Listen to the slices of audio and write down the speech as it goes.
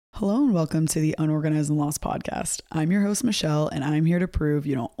Hello and welcome to the Unorganized and Lost podcast. I'm your host, Michelle, and I'm here to prove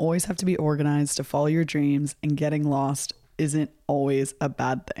you don't always have to be organized to follow your dreams, and getting lost isn't always a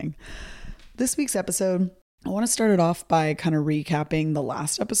bad thing. This week's episode, I want to start it off by kind of recapping the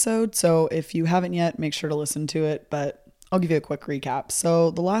last episode. So if you haven't yet, make sure to listen to it, but I'll give you a quick recap.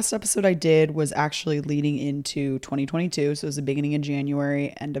 So the last episode I did was actually leading into 2022. So it was the beginning of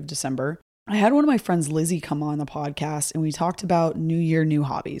January, end of December. I had one of my friends, Lizzie, come on the podcast and we talked about New Year, new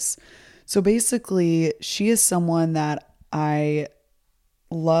hobbies. So basically, she is someone that I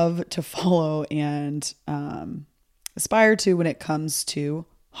love to follow and aspire to when it comes to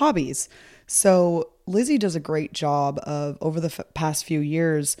hobbies. So Lizzie does a great job of, over the past few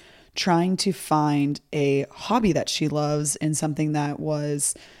years, trying to find a hobby that she loves and something that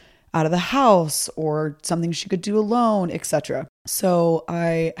was out of the house or something she could do alone, etc. So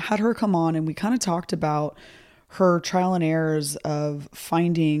I had her come on and we kind of talked about her trial and errors of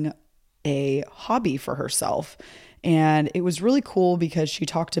finding a hobby for herself. And it was really cool because she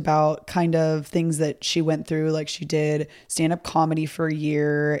talked about kind of things that she went through, like she did stand-up comedy for a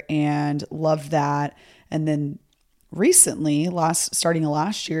year and loved that. And then recently, starting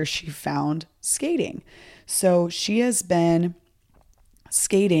last year, she found skating. So she has been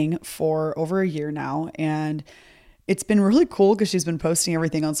skating for over a year now, and it's been really cool because she's been posting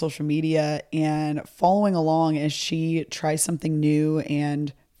everything on social media and following along as she tries something new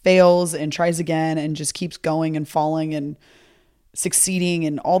and fails and tries again and just keeps going and falling and succeeding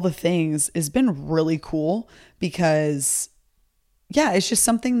and all the things has been really cool because it's just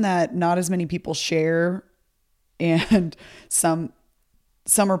something that not as many people share, and some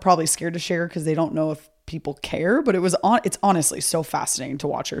are probably scared to share because they don't know if people care, but it's honestly so fascinating to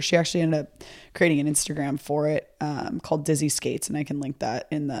watch her. She actually ended up creating an Instagram for it called Dizzy Skates, and I can link that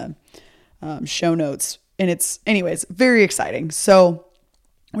in the show notes. And it's very exciting. So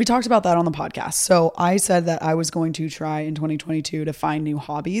we talked about that on the podcast. So I said that I was going to try in 2022 to find new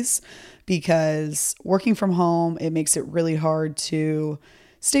hobbies because working from home, it makes it really hard to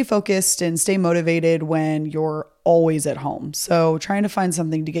stay focused and stay motivated when you're always at home. So trying to find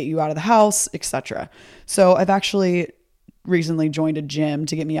something to get you out of the house, etc. So I've actually recently joined a gym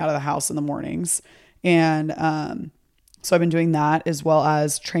to get me out of the house in the mornings. And so I've been doing that, as well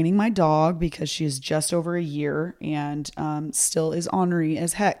as training my dog because she's just over a year and still is ornery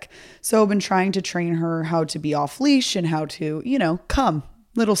as heck. So I've been trying to train her how to be off leash and how to, come,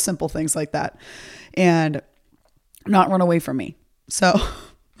 little simple things like that, and not run away from me. So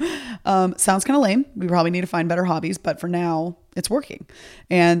sounds kind of lame. We probably need to find better hobbies, but for now it's working.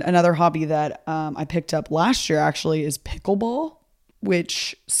 And another hobby that I picked up last year actually is pickleball,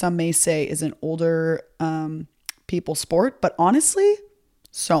 which some may say is an older people sport, but honestly,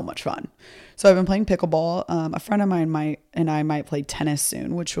 so much fun. So I've been playing pickleball. A friend of mine I might play tennis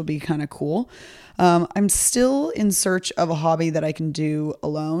soon, which will be kind of cool. I'm still in search of a hobby that I can do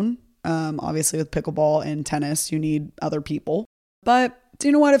alone. Obviously with pickleball and tennis, you need other people. But do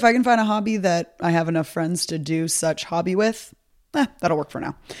you know what? If I can find a hobby that I have enough friends to do such hobby with, that'll work for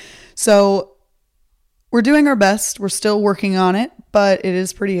now. So we're doing our best. We're still working on it, but it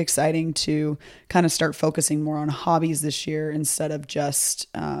is pretty exciting to kind of start focusing more on hobbies this year instead of just,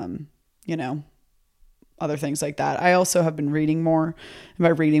 other things like that. I also have been reading more. And by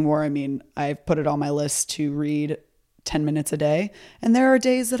reading more, I mean, I've put it on my list to read 10 minutes a day. And there are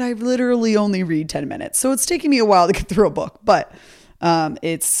days that I literally only read 10 minutes. So it's taking me a while to get through a book, but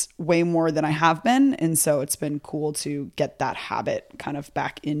it's way more than I have been. And so it's been cool to get that habit kind of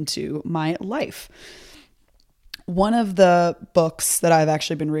back into my life. One of the books that I've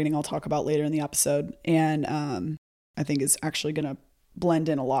actually been reading, I'll talk about later in the episode. And I think is actually going to blend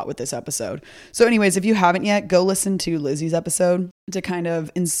in a lot with this episode. So anyways, if you haven't yet, go listen to Lizzie's episode to kind of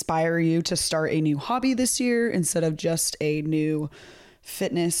inspire you to start a new hobby this year instead of just a new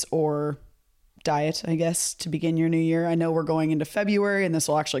fitness or diet, I guess, to begin your new year. I know we're going into February and this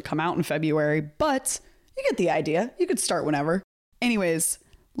will actually come out in February, but you get the idea. You could start whenever. Anyways,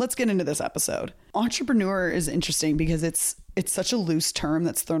 let's get into this episode. Entrepreneur is interesting because it's such a loose term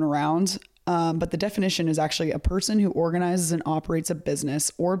that's thrown around. But the definition is actually a person who organizes and operates a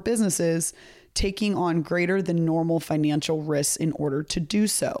business or businesses taking on greater than normal financial risks in order to do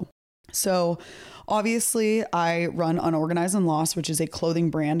so. So obviously I run Unorganized and Lost, which is a clothing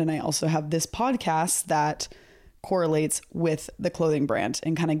brand. And I also have this podcast that correlates with the clothing brand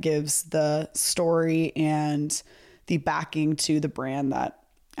and kind of gives the story and the backing to the brand that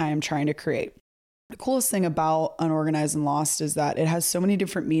I am trying to create. The coolest thing about Unorganized and Lost is that it has so many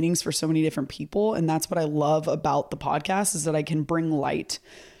different meanings for so many different people. And that's what I love about the podcast, is that I can bring light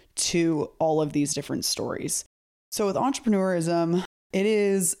to all of these different stories. So with entrepreneurism, It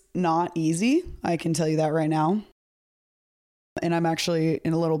is not easy. I can tell you that right now. And I'm actually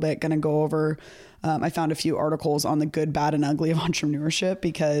in a little bit going to go over, I found a few articles on the good, bad, and ugly of entrepreneurship,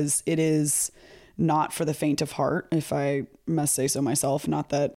 because it is not for the faint of heart, if I must say so myself. Not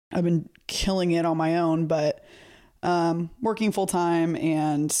that I've been killing it on my own, but working full time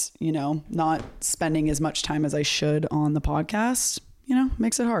and, not spending as much time as I should on the podcast,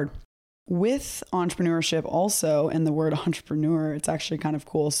 makes it hard. With entrepreneurship also, and the word entrepreneur, it's actually kind of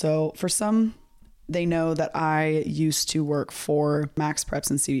cool. So for some, they know that I used to work for Max Preps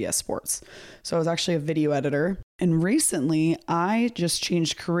and CBS Sports. So I was actually a video editor. And recently I just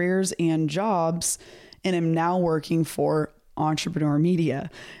changed careers and jobs and am now working for Entrepreneur Media.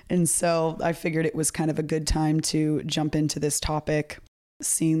 And so I figured it was kind of a good time to jump into this topic,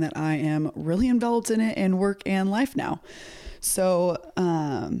 seeing that I am really enveloped in it in work and life now. So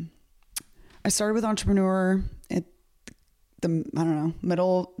I started with Entrepreneur at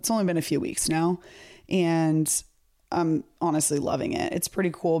middle. It's only been a few weeks now, and I'm honestly loving it. It's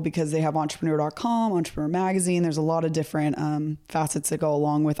pretty cool because they have entrepreneur.com, Entrepreneur Magazine. There's a lot of different facets that go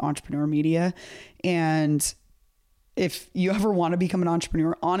along with Entrepreneur Media. And if you ever want to become an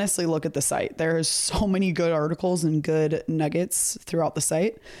entrepreneur, honestly, look at the site. There's so many good articles and good nuggets throughout the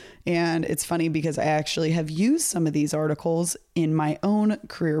site. And it's funny because I actually have used some of these articles in my own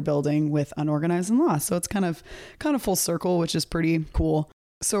career building with Unorganized and Lost. So it's kind of full circle, which is pretty cool.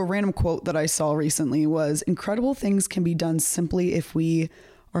 So a random quote that I saw recently was, "Incredible things can be done simply if we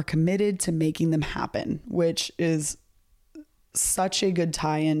are committed to making them happen," which is such a good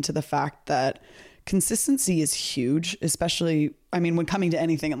tie-in to the fact that consistency is huge, especially, when coming to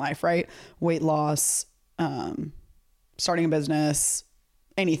anything in life, right? Weight loss, starting a business,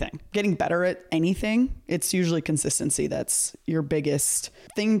 anything, getting better at anything. It's usually consistency that's your biggest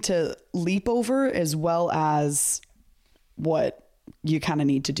thing to leap over, as well as what you kind of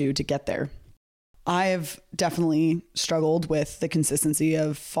need to do to get there. I've definitely struggled with the consistency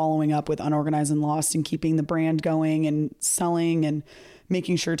of following up with Unorganized and Lost and keeping the brand going and selling and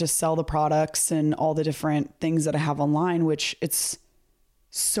making sure to sell the products and all the different things that I have online, which it's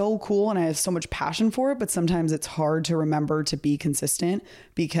so cool and I have so much passion for it. But sometimes it's hard to remember to be consistent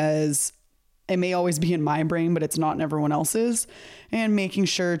because it may always be in my brain, but it's not in everyone else's. And making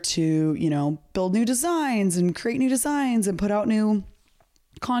sure to, build new designs and create new designs and put out new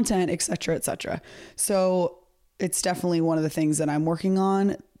content, et cetera, et cetera. So it's definitely one of the things that I'm working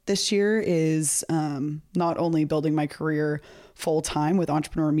on this year is not only building my career full time with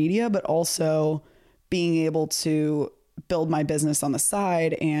Entrepreneur Media, but also being able to build my business on the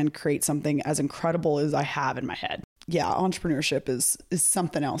side and create something as incredible as I have in my head. Yeah, entrepreneurship is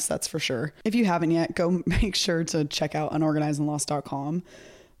something else, that's for sure. If you haven't yet, go make sure to check out unorganizedandlost.com.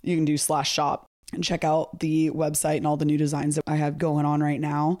 You can do /shop and check out the website and all the new designs that I have going on right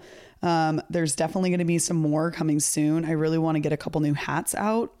now. There's definitely going to be some more coming soon. I really want to get a couple new hats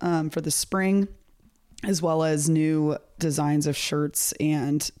out for the spring, as well as new designs of shirts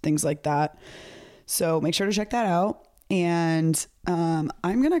and things like that. So make sure to check that out. And I'm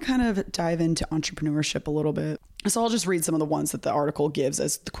going to kind of dive into entrepreneurship a little bit. So I'll just read some of the ones that the article gives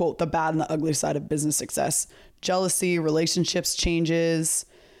as the quote, "The bad and the ugly side of business success: jealousy, relationships changes,"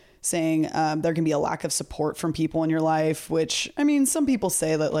 saying there can be a lack of support from people in your life, which, some people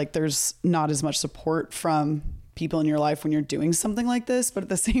say that there's not as much support from people in your life when you're doing something like this. But at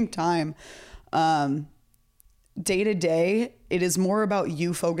the same time, day to day, it is more about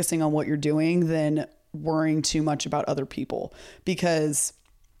you focusing on what you're doing than worrying too much about other people. Because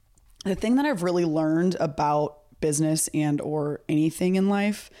the thing that I've really learned about business and or anything in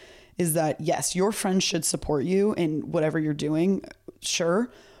life is that, yes, your friends should support you in whatever you're doing.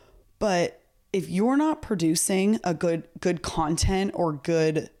 Sure. But if you're not producing a good content or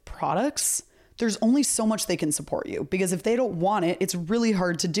good products, there's only so much they can support you, because if they don't want it, it's really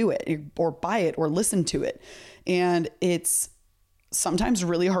hard to do it or buy it or listen to it. And it's sometimes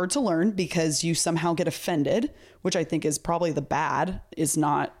really hard to learn because you somehow get offended, which I think is probably the bad, is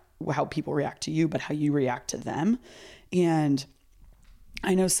not how people react to you, but how you react to them. And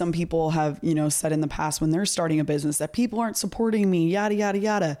I know some people have, said in the past when they're starting a business that people aren't supporting me, yada, yada,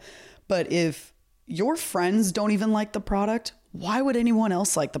 yada. But if your friends don't even like the product, why would anyone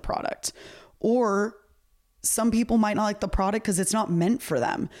else like the product? Or some people might not like the product because it's not meant for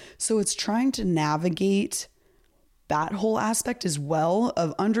them. So it's trying to navigate that whole aspect as well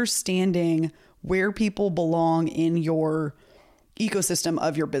of understanding where people belong in your ecosystem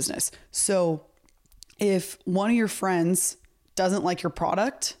of your business. So if one of your friends doesn't like your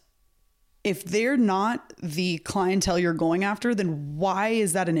product, if they're not the clientele you're going after, then why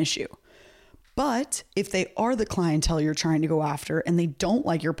is that an issue? But if they are the clientele you're trying to go after and they don't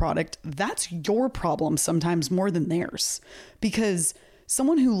like your product, that's your problem sometimes more than theirs. Because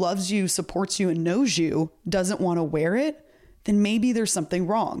someone who loves you, supports you, and knows you doesn't want to wear it, then maybe there's something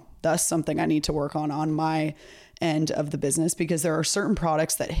wrong. That's something I need to work on my end of the business, because there are certain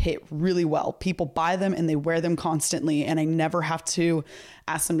products that hit really well. People buy them and they wear them constantly, and I never have to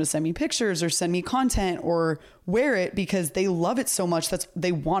ask them to send me pictures or send me content or wear it because they love it so much that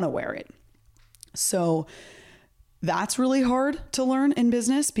they want to wear it. So that's really hard to learn in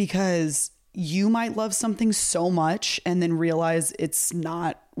business, because you might love something so much and then realize it's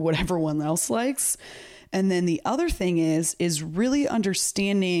not what everyone else likes. And then the other thing is really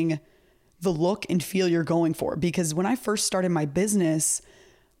understanding the look and feel you're going for. Because when I first started my business,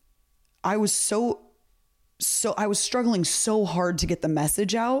 I was struggling so hard to get the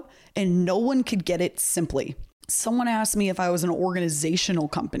message out, and no one could get it simply. Someone asked me if I was an organizational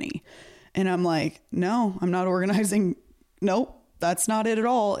company, and I'm like, no, I'm not organizing. Nope, that's not it at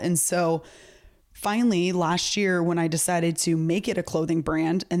all. And so finally last year, when I decided to make it a clothing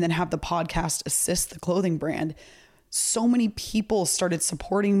brand and then have the podcast assist the clothing brand, so many people started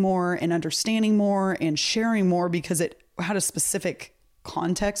supporting more and understanding more and sharing more, because it had a specific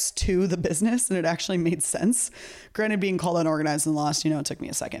context to the business and it actually made sense. Granted, being called unorganized and lost, it took me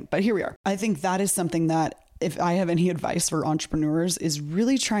a second, but here we are. I think that is something that, if I have any advice for entrepreneurs, is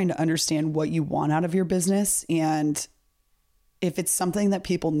really trying to understand what you want out of your business and if it's something that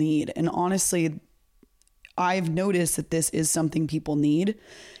people need. And honestly, I've noticed that this is something people need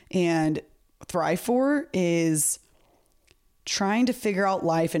and thrive for, is trying to figure out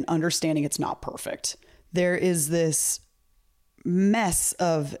life and understanding it's not perfect. There is this mess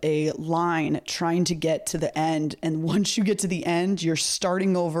of a line trying to get to the end. And once you get to the end, you're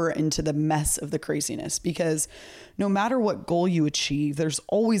starting over into the mess of the craziness, because no matter what goal you achieve, there's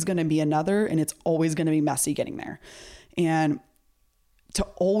always going to be another, and it's always going to be messy getting there. And to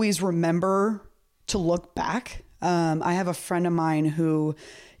always remember to look back. I have a friend of mine who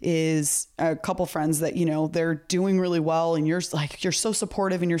is a couple friends that, they're doing really well, and you're so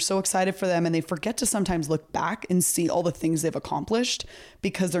supportive and you're so excited for them. And they forget to sometimes look back and see all the things they've accomplished,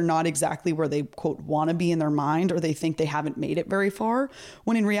 because they're not exactly where they quote want to be in their mind, or they think they haven't made it very far.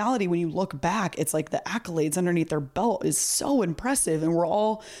 When in reality, when you look back, it's like the accolades underneath their belt is so impressive, and we're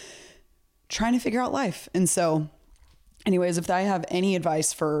all trying to figure out life. And so anyways, if I have any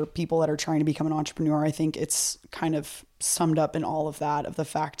advice for people that are trying to become an entrepreneur, I think it's kind of summed up in all of that, of the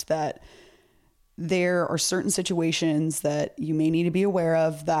fact that there are certain situations that you may need to be aware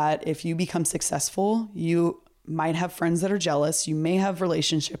of, that if you become successful, you might have friends that are jealous. You may have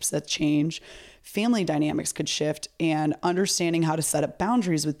relationships that change. Family dynamics could shift, and understanding how to set up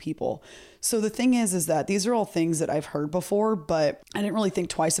boundaries with people. So the thing is that these are all things that I've heard before, but I didn't really think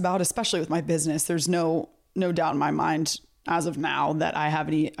twice about, especially with my business. There's no doubt in my mind as of now that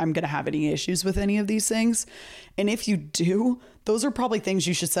I'm going to have any issues with any of these things. And if you do, those are probably things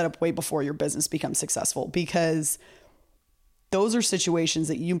you should set up way before your business becomes successful, because those are situations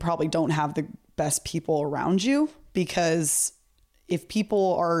that you probably don't have the best people around you. Because if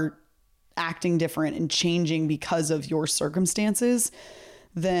people are acting different and changing because of your circumstances,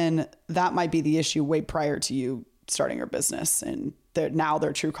 then that might be the issue way prior to you starting your business. And now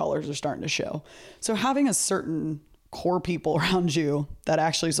their true colors are starting to show. So having a certain core people around you that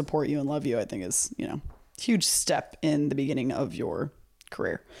actually support you and love you, I think is, huge step in the beginning of your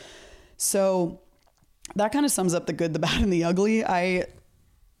career. So that kind of sums up the good, the bad, and the ugly. At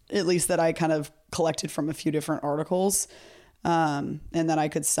least that I kind of collected from a few different articles, and that I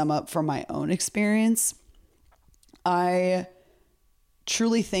could sum up from my own experience. I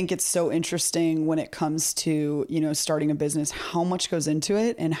truly think it's so interesting when it comes to, starting a business, how much goes into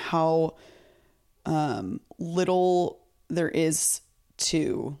it and how little there is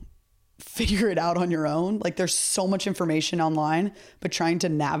to figure it out on your own. Like, there's so much information online, but trying to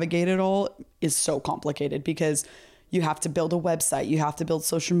navigate it all is so complicated, because you have to build a website, you have to build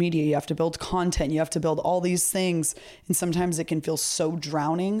social media, you have to build content, you have to build all these things. And sometimes it can feel so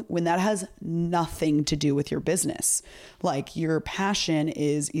drowning when that has nothing to do with your business. Like, your passion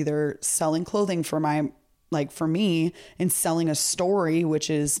is either selling clothing for me, and selling a story, which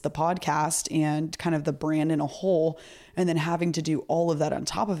is the podcast and kind of the brand in a whole. And then having to do all of that on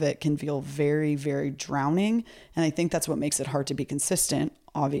top of it can feel very, very drowning. And I think that's what makes it hard to be consistent,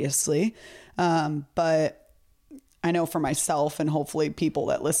 obviously. But I know for myself, and hopefully people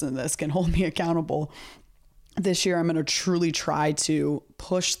that listen to this can hold me accountable, this year I'm going to truly try to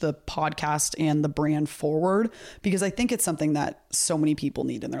push the podcast and the brand forward, because I think it's something that so many people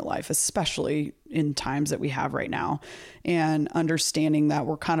need in their life, especially in times that we have right now, and understanding that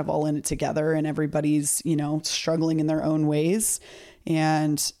we're kind of all in it together and everybody's, you know, struggling in their own ways.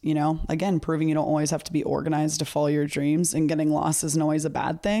 And, you know, again, proving you don't always have to be organized to follow your dreams, and getting lost isn't always a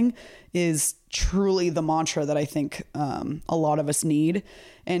bad thing is truly the mantra that I think a lot of us need.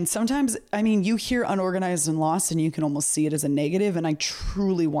 And sometimes, I mean, you hear unorganized and lost and you can almost see it as a negative. And I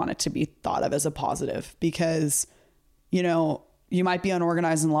truly want it to be thought of as a positive, because, you know, you might be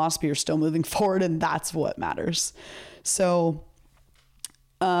unorganized and lost, but you're still moving forward, and that's what matters. So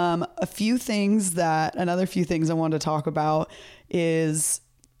another few things I wanted to talk about is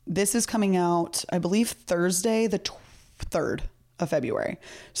this is coming out, I believe, Thursday, the 3rd of February.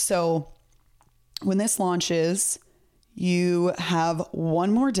 So when this launches, you have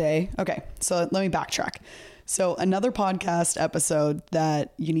one more day. Okay, so let me backtrack. So another podcast episode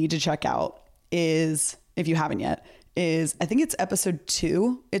that you need to check out is, if you haven't yet, is, I think it's episode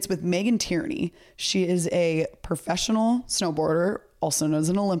 2. It's with Megan Tierney. She is a professional snowboarder, also known as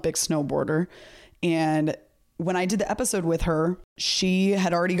an Olympic snowboarder. And when I did the episode with her, she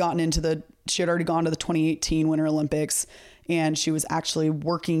had already gone to the 2018 Winter Olympics, and she was actually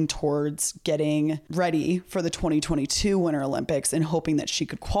working towards getting ready for the 2022 Winter Olympics and hoping that she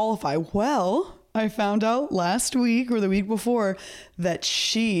could qualify. Well, I found out last week or the week before that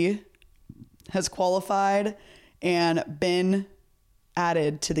she has qualified and been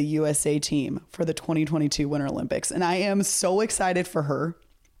added to the USA team for the 2022 Winter Olympics. And I am so excited for her.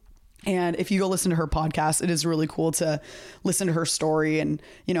 And if you go listen to her podcast, it is really cool to listen to her story and,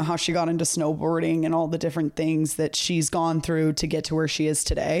 you know, how she got into snowboarding and all the different things that she's gone through to get to where she is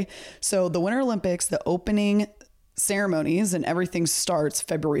today. So the Winter Olympics, the opening ceremonies and everything starts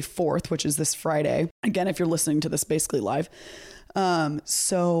February 4th, which is this Friday. Again, if you're listening to this basically live.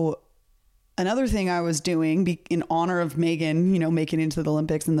 So another thing I was doing in honor of Megan, you know, making it into the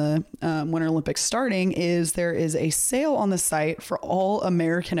Olympics and the Winter Olympics starting, is there is a sale on the site for all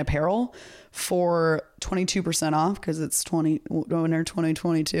American apparel for 22% off, because it's Winter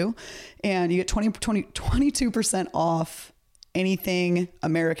 2022, and you get 22% off anything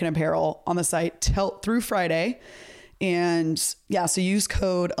American apparel on the site through Friday. And yeah, so use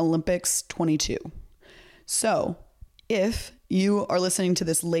code Olympics22. So if you are listening to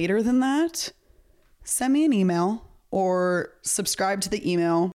this later than that, send me an email or subscribe to the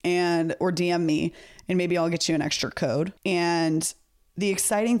email or DM me, and maybe I'll get you an extra code. And the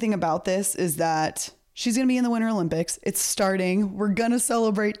exciting thing about this is that she's going to be in the Winter Olympics. It's starting. We're going to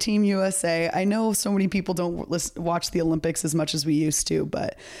celebrate Team USA. I know so many people don't watch the Olympics as much as we used to,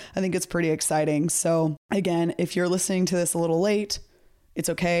 but I think it's pretty exciting. So again, if you're listening to this a little late, it's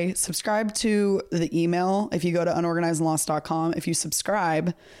okay. Subscribe to the email. If you go to unorganizedandlost.com, if you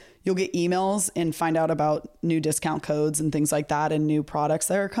subscribe, you'll get emails and find out about new discount codes and things like that, and new products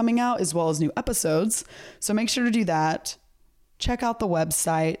that are coming out, as well as new episodes. So make sure to do that. Check out the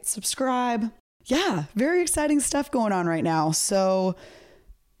website, subscribe. Yeah, very exciting stuff going on right now. So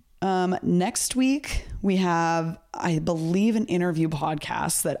next week we have, I believe, an interview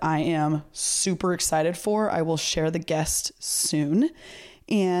podcast that I am super excited for. I will share the guest soon.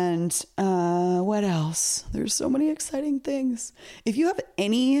 And what else? There's so many exciting things. If you have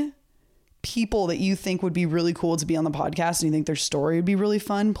any people that you think would be really cool to be on the podcast and you think their story would be really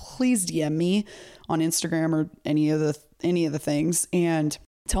fun, please DM me on Instagram or any of the things and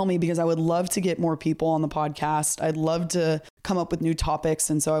tell me, because I would love to get more people on the podcast. I'd love to come up with new topics.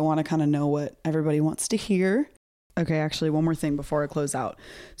 And so I want to kind of know what everybody wants to hear. Okay, actually, one more thing before I close out.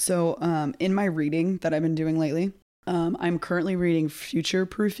 So in my reading that I've been doing lately, I'm currently reading Future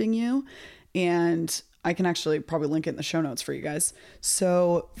Proofing You, and I can actually probably link it in the show notes for you guys.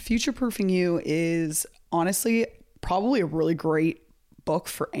 So Future Proofing You is honestly probably a really great book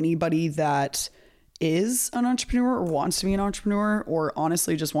for anybody that is an entrepreneur or wants to be an entrepreneur, or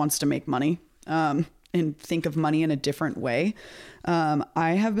honestly just wants to make money and think of money in a different way.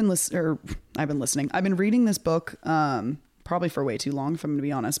 I've been reading this book probably for way too long, if I'm going to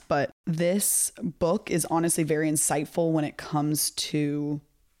be honest, but this book is honestly very insightful when it comes to,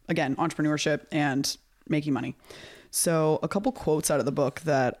 again, entrepreneurship and making money. So a couple quotes out of the book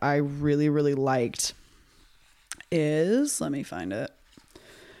that I really, really liked is, let me find it.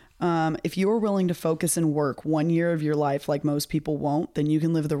 If you are willing to focus and work 1 year of your life like most people won't, then you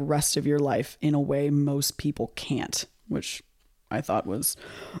can live the rest of your life in a way most people can't, which I thought was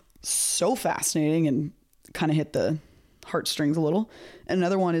so fascinating and kind of hit the heartstrings a little. And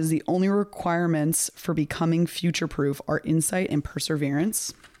another one is, the only requirements for becoming future-proof are insight and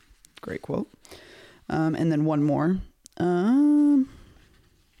perseverance. Great quote. And then one more.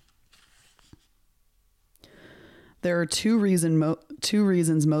 There are two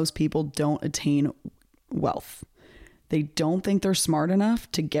reasons most people don't attain wealth. They don't think they're smart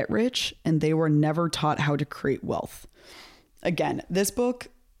enough to get rich, and they were never taught how to create wealth. Again, this book,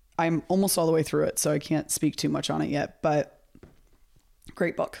 I'm almost all the way through it, so I can't speak too much on it yet, but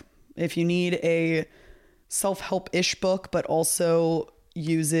great book. If you need a self-help-ish book, but also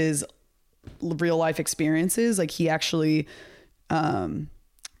uses real life experiences, like he actually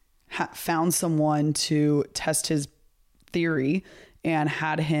found someone to test his theory and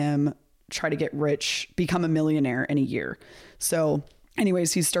had him try to get rich, become a millionaire in a year. So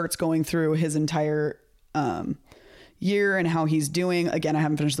anyways, he starts going through his entire year and how he's doing. Again, I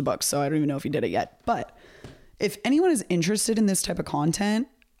haven't finished the book, so I don't even know if he did it yet. But if anyone is interested in this type of content,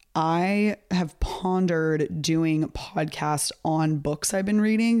 I have pondered doing podcasts on books I've been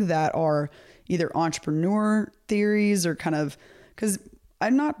reading that are either entrepreneur theories or kind of, because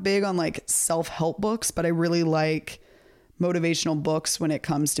I'm not big on like self-help books, but I really like motivational books when it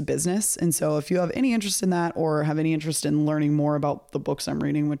comes to business. And so if you have any interest in that or have any interest in learning more about the books I'm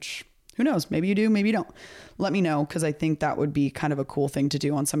reading, which who knows, maybe you do, maybe you don't, let me know, because I think that would be kind of a cool thing to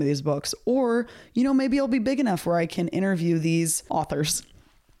do on some of these books. Or, you know, maybe I'll be big enough where I can interview these authors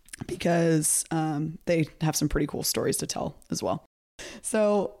because they have some pretty cool stories to tell as well.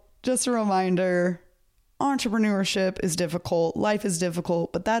 So just a reminder, entrepreneurship is difficult, life is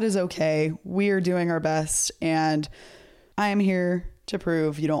difficult, but that is okay. We are doing our best, and I am here to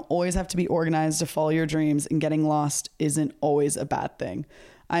prove you don't always have to be organized to follow your dreams, and getting lost isn't always a bad thing.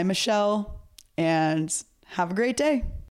 I'm Michelle, and have a great day.